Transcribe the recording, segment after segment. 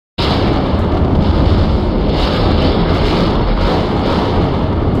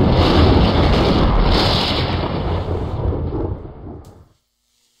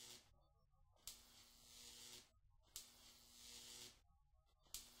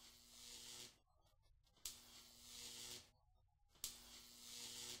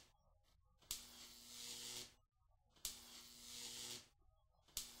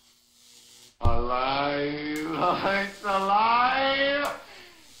It's alive!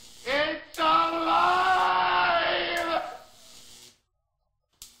 It's alive!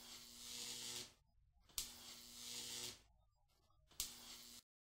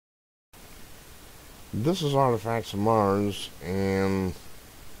 This is Artifacts of Mars, and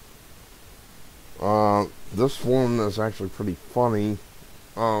this one is actually pretty funny.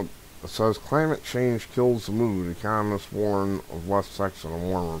 It says, climate change kills the mood. Economists warn of less sex on a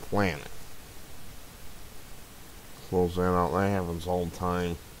warmer planet. Close that out. That happens all the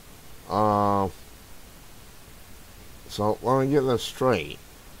time. So, let me get this straight.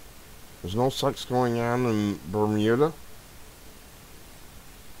 There's no sex going on in Bermuda?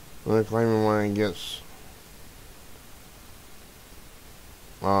 They're claiming when it gets,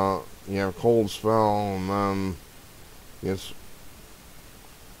 you have a cold spell, and then gets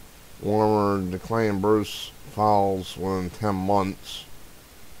warmer, declining birth follows within 10 months.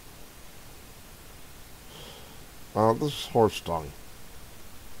 This is horse dung.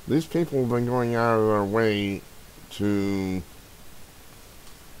 These people have been going out of their way to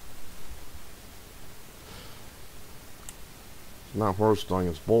not horse dung,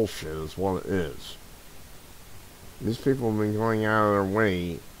 it's bullshit, is what it is. These people have been going out of their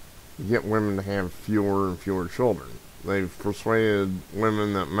way to get women to have fewer and fewer children. They've persuaded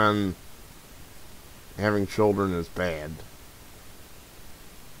women that men having children is bad.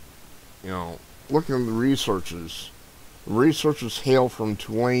 You know, look at the researchers. The researchers hail from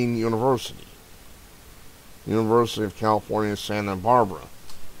Tulane University, University of California, Santa Barbara.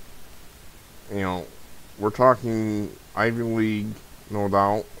 You know, we're talking Ivy League, no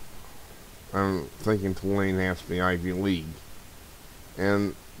doubt. I'm thinking Tulane has to be Ivy League.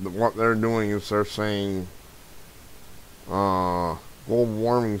 And what they're doing is they're saying global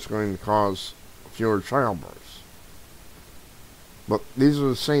warming is going to cause fewer childbirths. But these are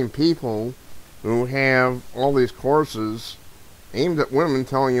the same people who have all these courses aimed at women,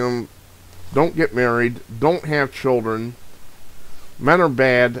 telling them, don't get married, don't have children, men are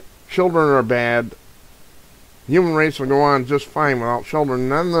bad, children are bad, human race will go on just fine without children.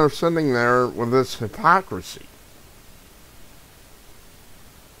 And then they're sitting there with this hypocrisy,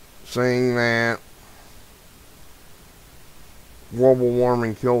 saying that global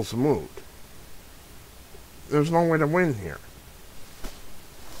warming kills the mood. There's no way to win here.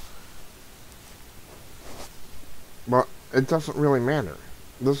 But it doesn't really matter.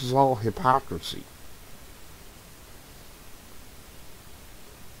 This is all hypocrisy.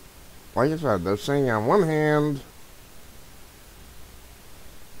 Like I said, they're saying on one hand,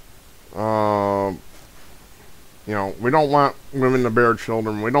 you know, we don't want women to bear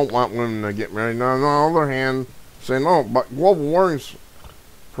children, we don't want women to get married. Now, on the other hand, saying, no, but global warming's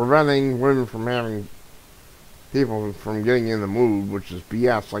preventing women from having, people from getting in the mood, which is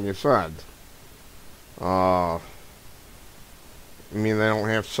BS, like I said. I mean, they don't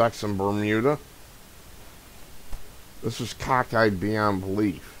have sex in Bermuda? This is cockeyed beyond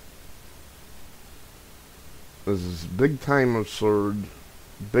belief. This is big time absurd,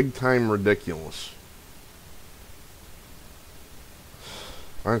 big time ridiculous.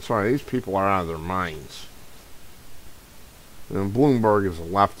 I'm sorry, these people are out of their minds. And Bloomberg is a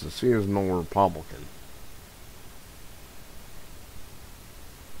leftist, he is no Republican.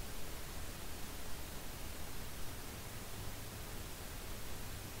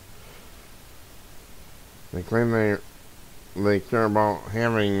 They claim they care about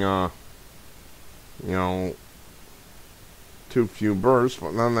having, you know, too few births,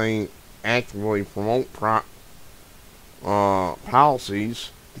 but then they actively promote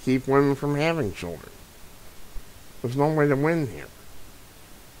policies to keep women from having children. There's no way to win here.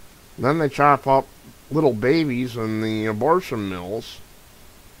 Then they chop up little babies in the abortion mills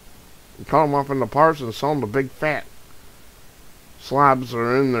and cut them up into parts and sell them to big fat slobs that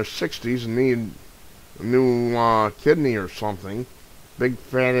are in their 60s and need a new kidney or something. Big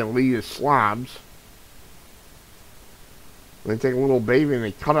fat elitist slobs. They take a little baby and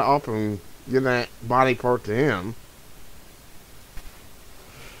they cut it up and give that body part to him.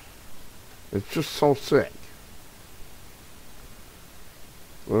 It's just so sick.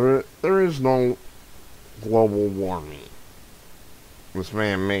 There is no global warming. It's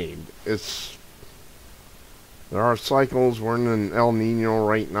man-made. There are cycles. We're in an El Nino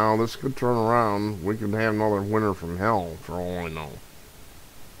right now. This could turn around. We could have another winter from hell, for all I know.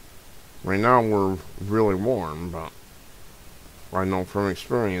 Right now we're really warm, but I know from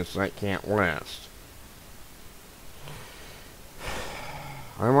experience that can't last.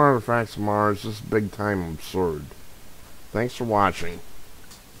 I'm Artifacts of Mars. This is big time absurd. Thanks for watching.